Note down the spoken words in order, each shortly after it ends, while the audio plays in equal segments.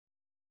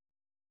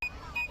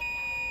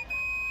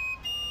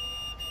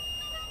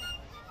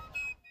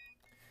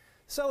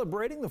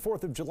Celebrating the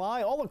 4th of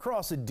July all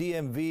across the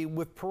DMV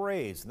with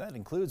parades. That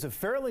includes a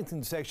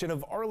Fairlington section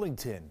of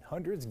Arlington.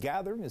 Hundreds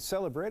gathering to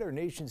celebrate our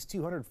nation's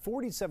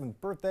 247th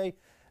birthday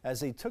as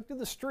they took to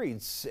the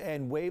streets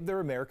and waved their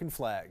American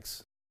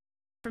flags.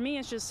 For me,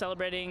 it's just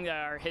celebrating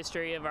our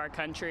history of our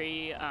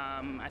country.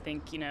 I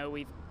think,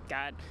 we've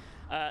got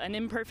an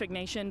imperfect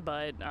nation,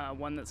 but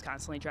one that's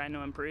constantly trying to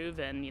improve,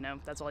 and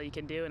that's all you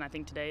can do. And I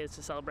think today is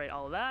to celebrate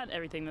all of that,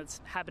 everything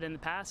that's happened in the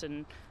past,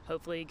 and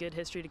hopefully good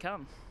history to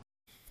come.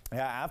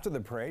 Yeah, after the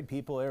parade,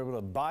 people are able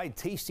to buy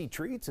tasty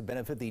treats to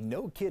benefit the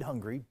No Kid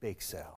Hungry bake sale.